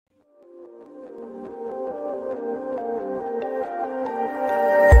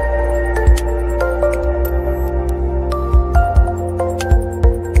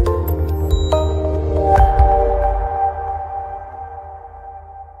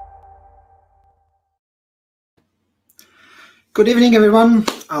Good evening, everyone.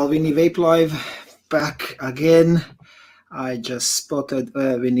 Alvini Vape Live back again. I just spotted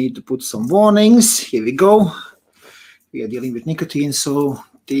we need to put some warnings. Here we go. We are dealing with nicotine, so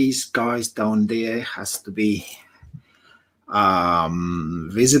these guys down there has to be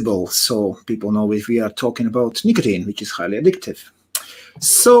visible so people know if we are talking about nicotine, which is highly addictive.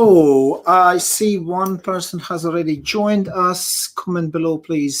 So I see one person has already joined us. Comment below,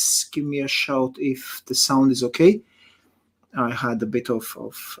 please give me a shout if the sound is okay. I had a bit of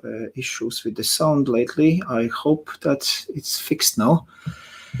issues with the sound lately. I hope that it's fixed now.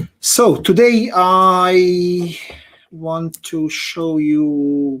 So today I want to show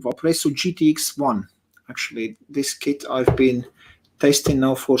you Vaporesso GTX1. Actually, this kit I've been testing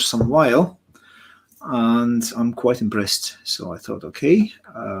now for some while, and I'm quite impressed. So I thought, okay,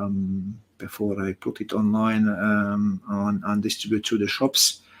 before I put it online and distribute to the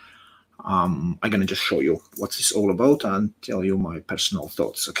shops, I'm going to just show you what it's all about and tell you my personal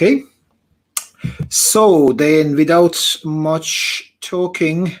thoughts, okay? So then, without much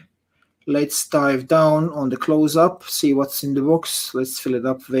talking, let's dive down on the close-up, see what's in the box. Let's fill it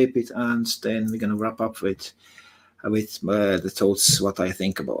up, vape it, and then we're going to wrap up with the thoughts, what I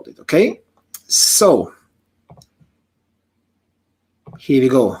think about it, okay? So, here we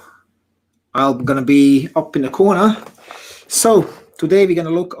go. I'm going to be up in the corner. So, today we're going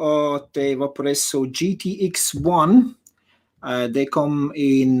to look at the Vaporesso GTX1. They come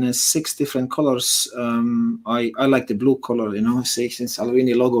in 6 different colors. I like the blue color, you know, since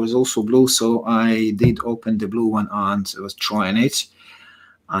Alvini logo is also blue, so I did open the blue one and I was trying it.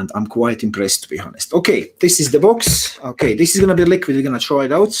 And I'm quite impressed, to be honest. Okay, this is the box. Okay, this is going to be liquid. We're going to try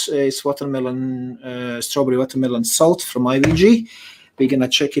it out. It's watermelon, strawberry watermelon salt from IVG. We're going to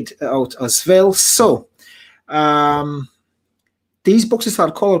check it out as well. So, these boxes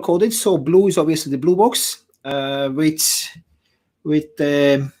are color coded. So blue is obviously the blue box with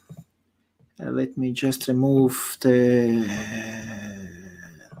the. Let me just remove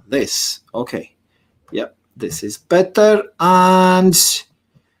this. Okay, yep, this is better. And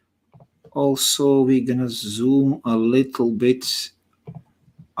also we're gonna zoom a little bit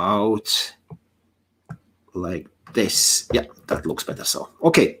out like this. Yeah, that looks better. So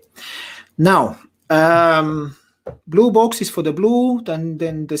okay, now. Blue box is for the blue,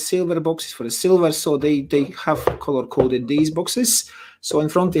 then the silver box is for the silver. So they have color coded these boxes. So in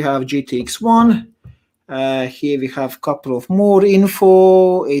front we have GTX1. Here we have a couple of more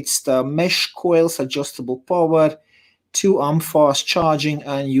info. It's the mesh coils, adjustable power, 2 amp fast charging,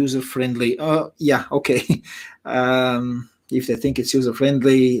 and user friendly. Yeah, okay. If they think it's user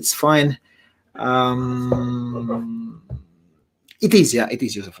friendly, it's fine. It is, yeah, it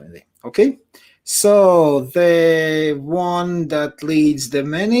is user friendly. Okay. So the one that leads the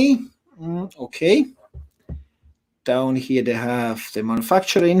many, okay. Down here they have the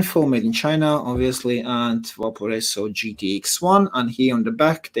manufacturer info, made in China, obviously, and Vaporesso GTX1. And here on the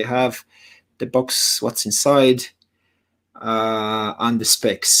back they have the box, what's inside, and the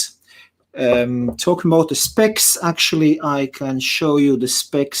specs. Talking about the specs, actually, I can show you the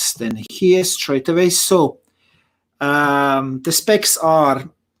specs then here straight away. So the specs are.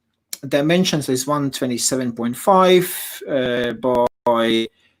 Dimensions is 127.5 by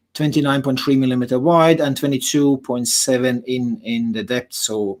 29.3 millimeter wide and 22.7 in the depth.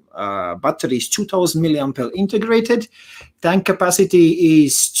 So battery is 2000 milliampere integrated. Tank capacity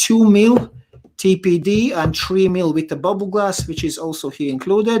is 2 mil TPD and 3 mil with the bubble glass, which is also here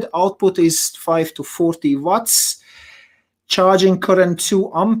included. Output is 5 to 40 watts. Charging current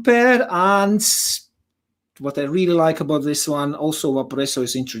 2 ampere. And what I really like about this one, also Vaporesso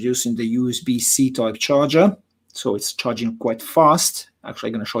is introducing the USB-C type charger. So it's charging quite fast. Actually,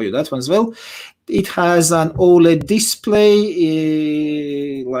 I'm going to show you that one as well. It has an OLED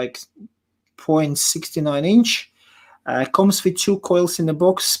display, like 0.69 inch. Comes with 2 coils in the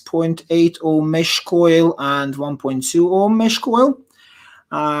box, 0.8 ohm mesh coil and 1.2 ohm mesh coil.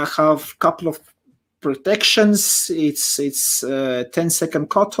 Have a couple of protections. It's 10-second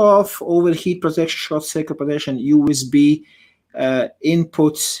cutoff, overheat protection, short circuit protection, USB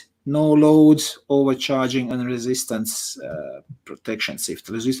input, no load, overcharging, and resistance protections. If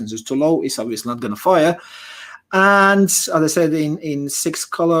the resistance is too low, it's obviously not going to fire. And as I said, in 6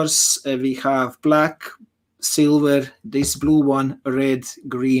 colors, we have black, silver, this blue one, red,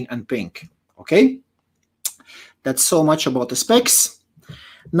 green, and pink. Okay, that's so much about the specs.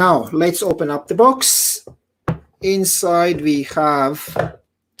 Now, let's open up the box. Inside, we have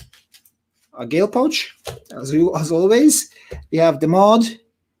a gel pouch, as always. We have the mod,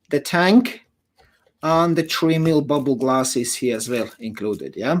 the tank, and the 3 mil bubble glass is here as well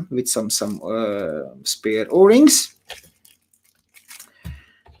included, yeah, with some spare O-rings.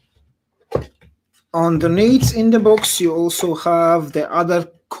 Underneath in the box, you also have the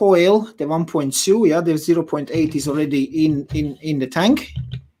other coil, the 1.2. Yeah, the 0.8 is already in the tank.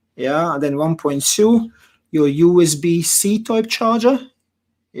 Yeah, and then 1.2, your USB-C type charger.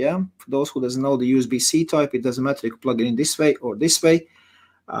 Yeah, for those who doesn't know the USB-C type, it doesn't matter, you can plug it in this way or this way.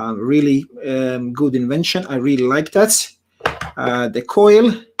 Really good invention. I really like that. The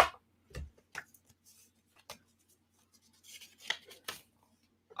coil,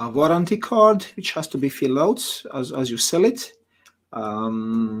 a warranty card which has to be filled out as you sell it.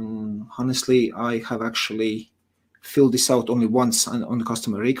 Honestly, I have actually filled this out only once on the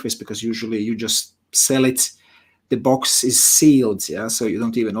customer request, because usually you just sell it. The box is sealed, yeah, so you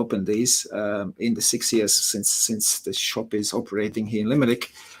don't even open these. In the 6 years since the shop is operating here in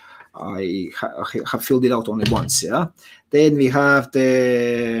Limerick, I have filled it out only once, yeah. Then we have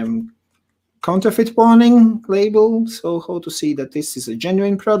the counterfeit warning label, so how to see that this is a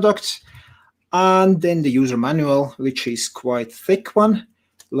genuine product. And then the user manual, which is quite thick one,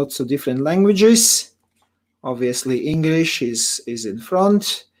 lots of different languages. Obviously English is in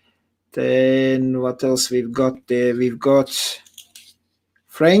front. Then what else we've got there? We've got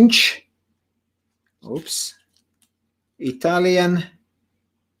French, Italian,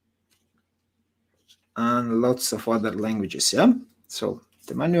 and lots of other languages, yeah? So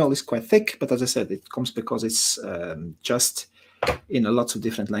the manual is quite thick, but as I said, it comes because it's just in a lots of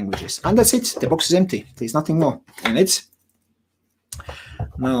different languages. And that's it, the box is empty. There's nothing more in it.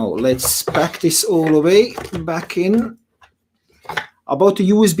 Now let's pack this all away back in. About the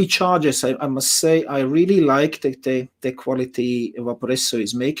USB chargers, I must say I really like the quality Vaporesso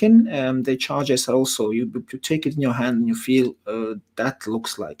is making. The chargers are also, you take it in your hand and you feel that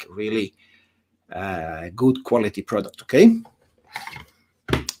looks like really good quality product, okay?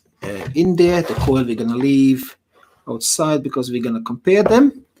 In there, the coil we're gonna leave outside because we're gonna compare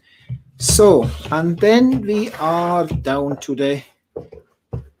them. So, and then we are down to the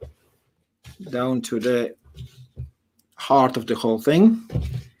heart of the whole thing,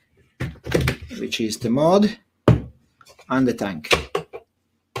 which is the mod and the tank.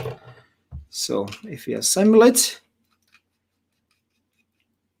 So if we assemble it,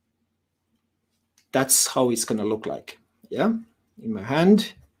 that's how it's going to look like, yeah, in my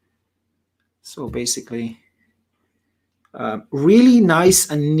hand. So basically really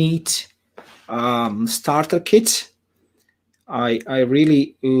nice and neat starter kit. I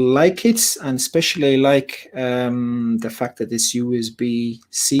really like it, and especially like the fact that it's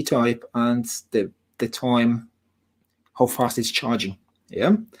USB-C type and the time, how fast it's charging.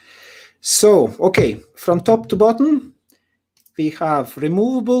 Yeah. So, okay, from top to bottom, we have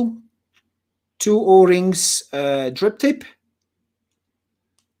removable 2 O-rings drip tip,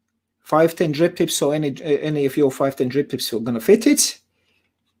 510 drip tips, so any of your 510 drip tips are going to fit it.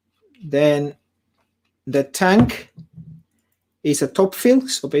 Then the tank is a top fill,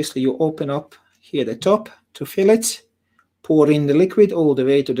 so basically you open up here the top to fill it, pour in the liquid all the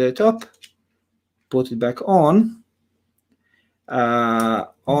way to the top, put it back on.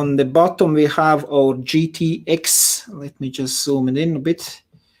 On the bottom we have our GTX. Let me just zoom it in a bit.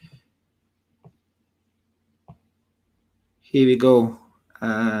 Here we go. The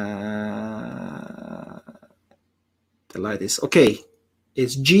light is okay.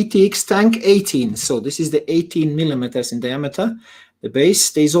 It's GTX tank 18. So this is the 18 millimeters in diameter, the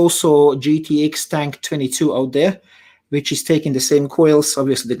base. There's also GTX tank 22 out there, which is taking the same coils.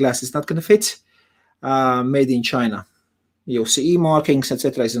 Obviously the glass is not going to fit. Made in China. Your CE markings,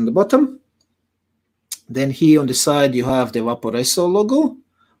 etc. is on the bottom. Then here on the side you have the Vaporesso logo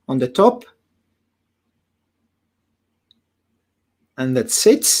on the top. And that's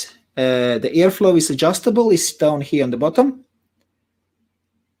it. The airflow is adjustable. It's down here on the bottom.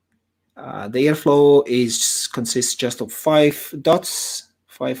 The airflow consists just of 5 dots,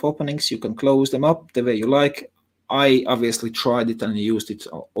 5 openings. You can close them up the way you like. I obviously tried it and used it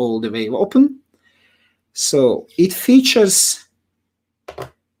all the way open. So it features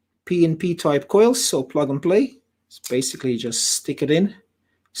PNP type coils, so plug and play. It's basically just stick it in,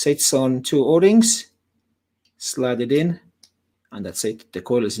 sits on 2 O-rings, slide it in, and that's it. The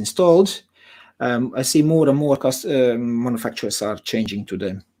coil is installed. I see more and more manufacturers are changing to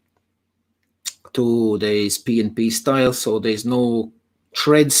this PNP style, so there's no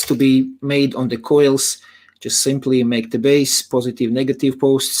threads to be made on the coils. Just simply make the base, positive, negative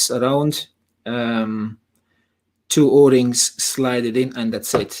posts around, 2 O-rings, slide it in, and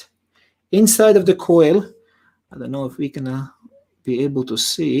that's it. Inside of the coil, I don't know if we can be able to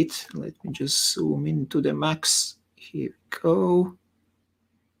see it. Let me just zoom into the max. Here we go.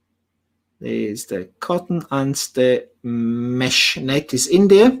 There's the cotton and the mesh net is in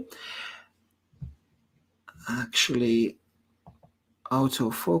there. actually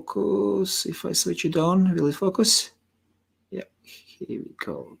autofocus. If I switch it on, will it focus? Yeah, here we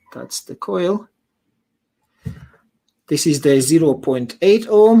go. That's the coil. This is the 0.8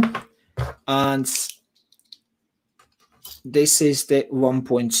 ohm, and this is the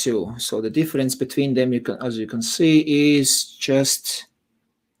 1.2. So the difference between them, as you can see, is just,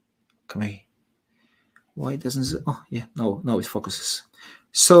 come here. Why doesn't it? Oh yeah, no, it focuses.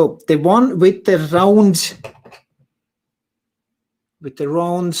 So the one with the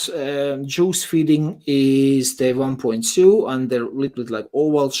round juice feeding is the 1.2, and the little bit like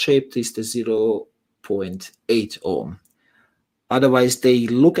oval shaped is the 0.8 ohm. Otherwise, they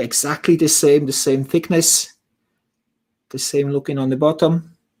look exactly the same thickness, the same looking on the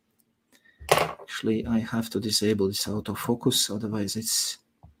bottom. Actually, I have to disable this autofocus, otherwise it's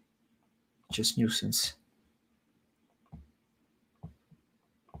just nuisance.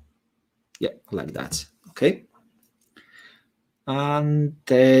 Yeah, like that. Okay. And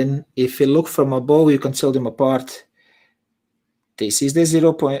then if you look from above, you can tell them apart. This is the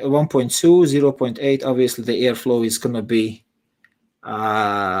 1.2, 0.8. Obviously, the airflow is going to be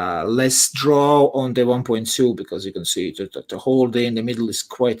less draw on the 1.2 because you can see that the hole there in the middle is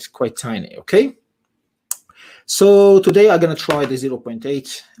quite tiny. Okay. So today I'm going to try the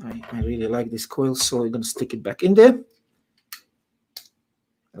 0.8. I really like this coil, so I'm going to stick it back in there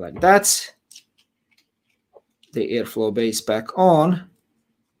like that. The airflow base back on.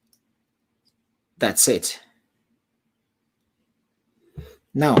 That's it.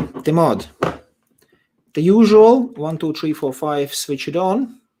 Now the mod. The usual 1, 2, 3, 4, 5. Switch it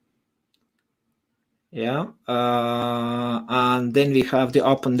on. Yeah, and then we have the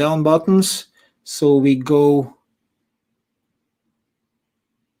up and down buttons. So we go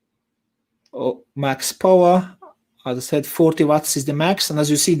max power. As I said, 40 watts is the max, and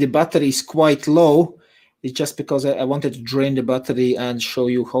as you see, the battery is quite low. It's just because I wanted to drain the battery and show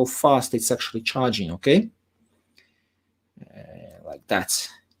you how fast it's actually charging. Okay, like that.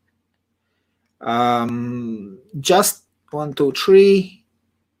 Just 1, 2, 3.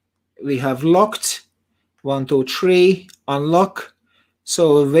 We have locked. 1, 2, 3. Unlock.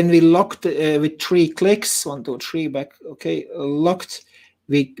 So when we locked with 3 clicks, 1, 2, 3 back. Okay, locked.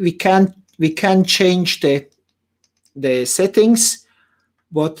 We can change the settings,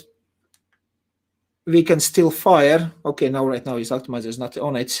 but we can still fire. Okay, right now it's optimizer is not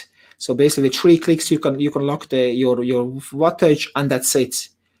on it. So basically 3 clicks you can lock your wattage, and that's it.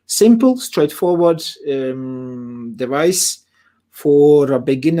 Simple, straightforward device for a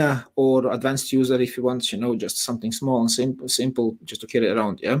beginner or advanced user if you want, just something small and simple just to carry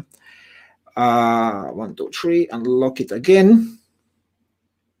around. Yeah. 1, 2, 3, and lock it again.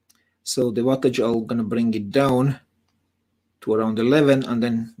 So the wattage, I'm gonna bring it down to around 11,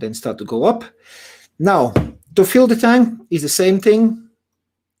 and then start to go up. Now to fill the tank is the same thing.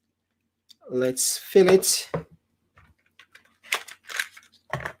 Let's fill it,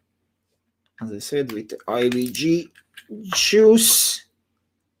 as I said, with the IVG juice.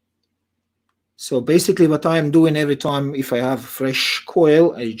 So basically what I'm doing every time if I have fresh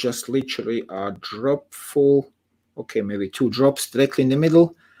coil, I just literally a drop full, okay, maybe 2 drops directly in the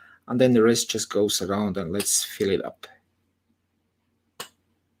middle, and then the rest just goes around, and let's fill it up.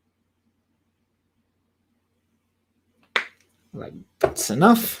 Like that's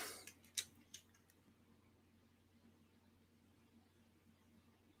enough.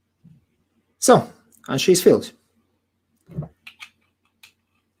 So, and she's filled.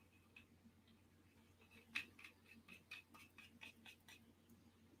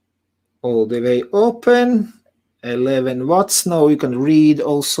 All the way open, 11 watts. Now you can read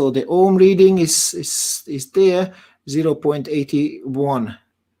also the ohm reading is there, 0.81.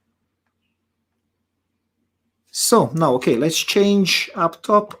 So now, okay, let's change up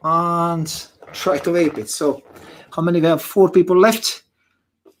top and try to vape it. So how many we have? 4 people left.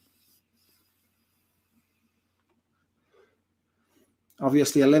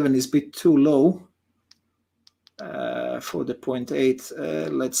 Obviously 11 is a bit too low for the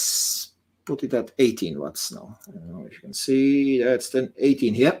 0.8. Let's put it at 18 watts now. I don't know if you can see, that's then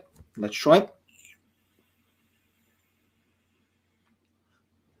 18 here. Let's try.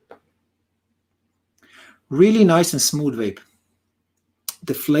 Really nice and smooth vape.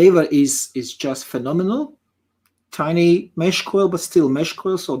 The flavor is just phenomenal. Tiny mesh coil, but still mesh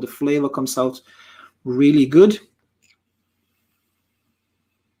coil, so the flavor comes out really good.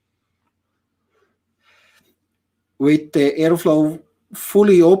 With the airflow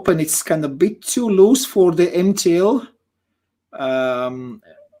fully open, it's kind of a bit too loose for the MTL.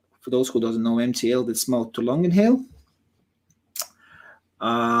 For those who doesn't know MTL, that's mouth to lung inhale.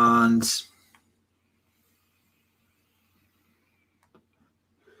 And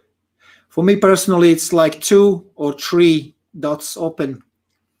For me personally, it's like 2 or 3 dots open.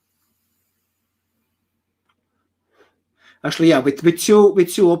 Actually, yeah, with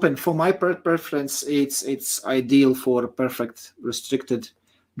two open, for my preference, it's ideal for a perfect restricted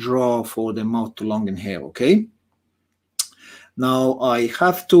draw for the mouth to long inhale. Okay. Now I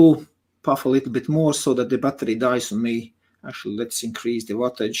have to puff a little bit more so that the battery dies on me. Actually, let's increase the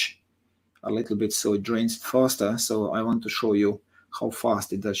wattage a little bit so it drains faster. So I want to show you how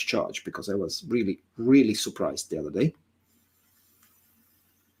fast it does charge, because I was really surprised the other day.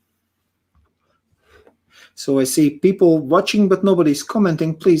 So I see people watching, but nobody's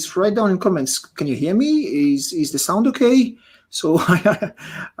commenting. Please write down in comments. Can you hear me? Is the sound okay? So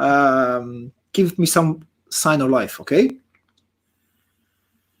give me some sign of life, okay?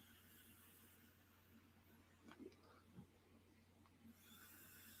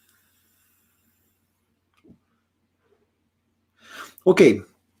 Okay.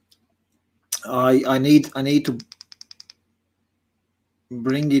 I need to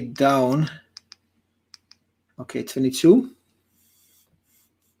bring it down. Okay, 22.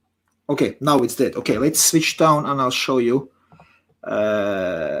 Okay, now it's dead. Okay, let's switch down and I'll show you.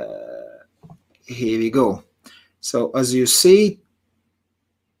 Here we go. So as you see,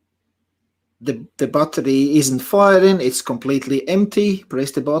 the battery isn't firing. It's completely empty.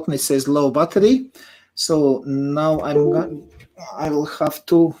 Press the button. It says low battery. So now I will have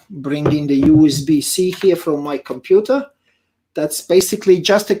to bring in the USB-C here from my computer. That's basically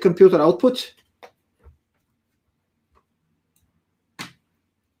just a computer output.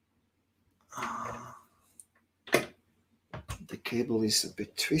 The cable is a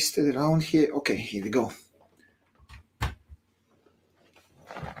bit twisted around here. Okay, here we go.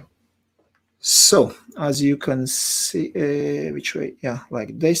 So as you can see, which way? Yeah,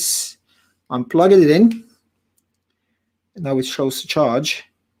 like this. I'm plugging it in. Now it shows charge.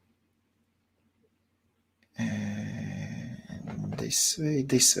 And this way,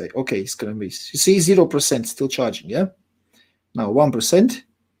 this way. Okay, it's gonna be. You see, 0% still charging. Yeah. Now 1%,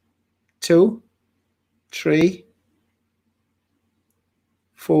 2, 3,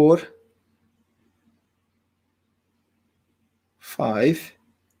 4, 5.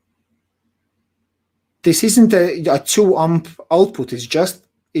 This isn't a 2-amp output. It's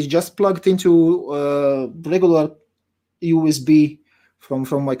just plugged into regular USB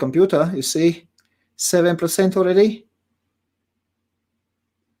from my computer. You see, 7% already.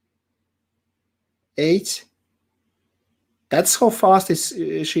 8. That's how fast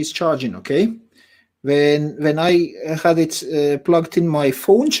she's charging. Okay. When I had it plugged in my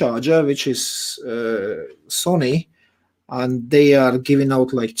phone charger, which is Sony, and they are giving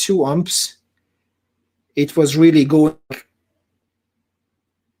out like 2 amps, it was really going.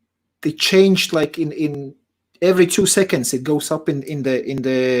 They changed like in every 2 seconds. It goes up in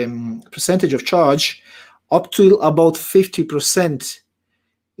the percentage of charge up to about 50%.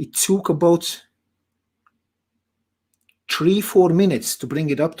 It took about 3-4 minutes to bring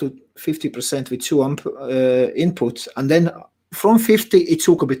it up to 50% with 2 amp input, and then from 50 it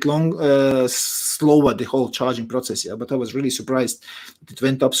took a bit slower, the whole charging process. Yeah, but I was really surprised that it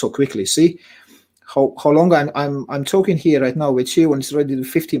went up so quickly. See how long I'm talking here right now with you, and it's already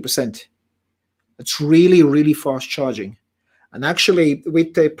 15%. It's really fast charging. And actually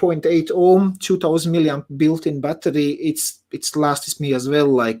with the 0.8 ohm 2000 milliamp built-in battery, it's lasted me as well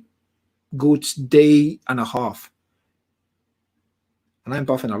like good day and a half. And I'm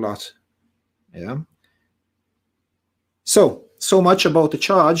puffing a lot. Yeah. So much about the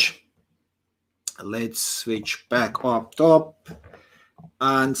charge. Let's switch back up top,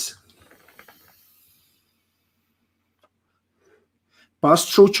 and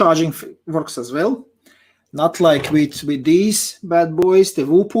pass-through charging works as well. Not like with these bad boys, the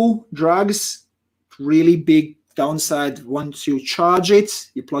Whoopoo drags. Really big downside. Once you charge it,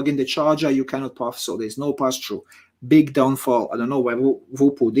 you plug in the charger, you cannot puff, so there's no pass-through. Big downfall. I don't know why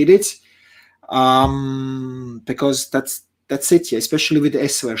Whoopoo did it, because that's it. Yeah, especially with the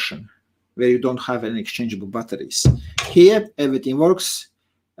S version, where you don't have any exchangeable batteries. Here, everything works.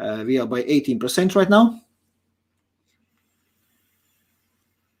 We are by 18% right now.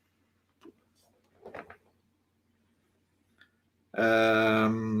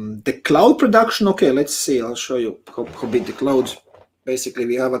 The cloud production. Okay, let's see. I'll show you how big the cloud. Basically,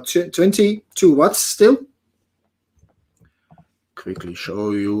 we have a 22 watts still. Quickly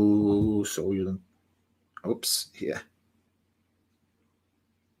show you so you don't. Oops, here.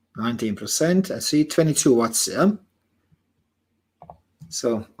 19%. I see 22 watts. Yeah.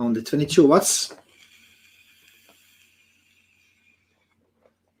 So on the 22 watts,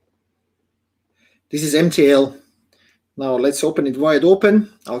 this is MTL. Now let's open it wide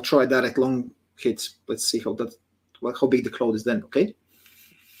open. I'll try direct long hit. Let's see how big the cloud is then, okay?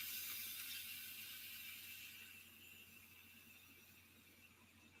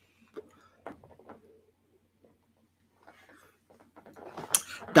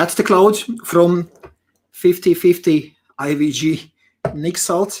 That's the cloud from 50/50 IVG Nick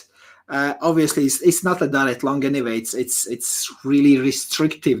Salt. Obviously, it's not a direct long anyway. It's really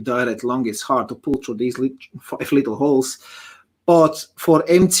restrictive direct long. It's hard to pull through these 5 little holes. But for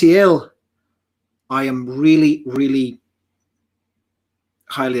MTL, I am really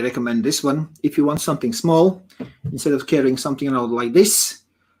highly recommend this one. If you want something small, instead of carrying something around like this,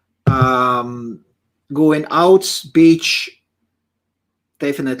 going out, beach,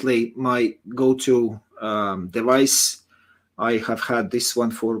 definitely my go-to device. I have had this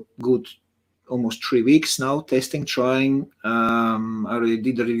one for good almost 3 weeks now, testing, trying. I already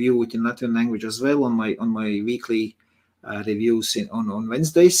did a review in Latvian language as well on my weekly reviews on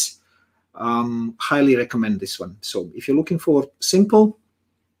Wednesdays. Highly recommend this one. So if you're looking for simple,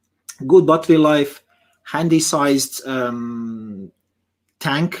 good battery life, handy sized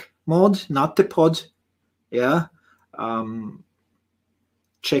tank mode, not the pod, yeah.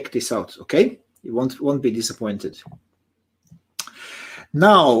 Check this out, okay? You won't be disappointed.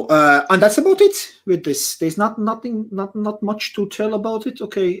 Now, and that's about it with this. There's not much to tell about it.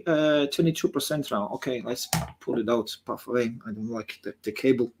 Okay, 22% now. Okay, let's pull it out, puff away. I don't like the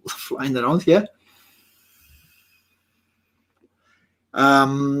cable flying around here.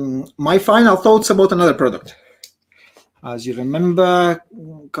 My final thoughts about another product. As you remember,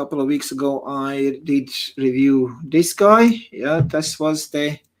 a couple of weeks ago, I did review this guy. Yeah, this was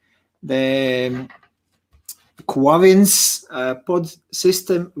the Quavins pod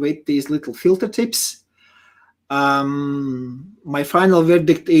system with these little filter tips. My final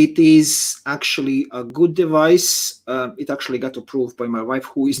verdict, it is actually a good device. It actually got approved by my wife,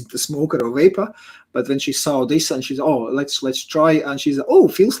 who isn't a smoker or vapor, but when she saw this and she's, oh, let's try, and she's, oh,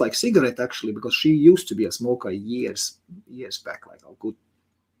 feels like cigarette actually, because she used to be a smoker years back, like a good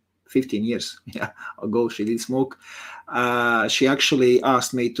 15 years ago she did smoke. She actually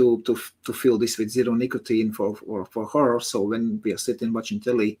asked me to fill this with zero nicotine for her. So when we are sitting watching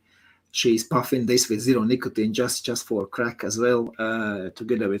telly, she's puffing this with zero nicotine just for crack as well,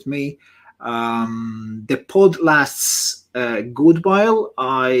 together with me. The pod lasts a good while.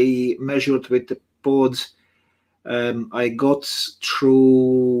 I measured with the pod. I got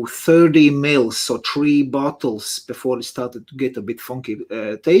through 30 mils, so 3 bottles before it started to get a bit funky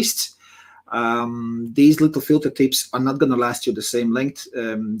taste. These little filter tips are not going to last you the same length.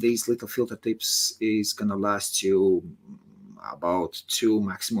 These little filter tips is going to last you about 2,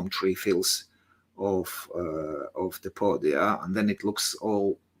 maximum 3 fills of the pod, yeah, and then it looks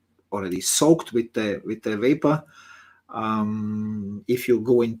all already soaked with the vapor. If you're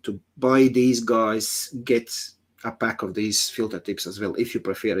going to buy these guys, get a pack of these filter tips as well, if you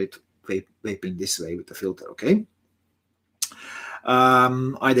prefer it vaping this way with the filter, okay?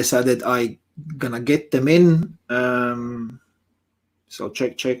 I decided I gonna get them in. So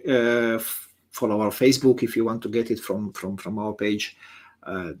check follow our Facebook if you want to get it from our page.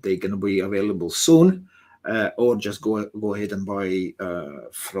 They're gonna be available soon, or just go ahead and buy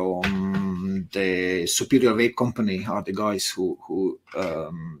from the Superior Vape Company, are the guys who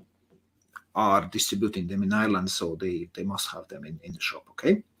are distributing them in Ireland, so they must have them in the shop,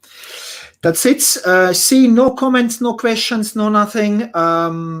 okay? That's it. See, no comments, no questions, no nothing.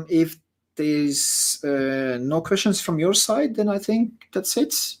 If there's no questions from your side, then I think that's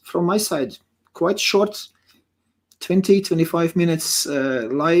it from my side. Quite short, 20-25 minutes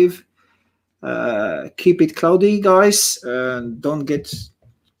live. Keep it cloudy, guys. Don't get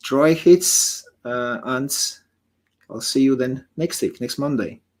dry hits, and I'll see you then next week, next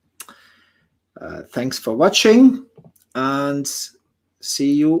Monday. Thanks for watching, and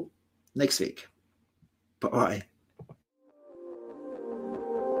see you next week. Bye.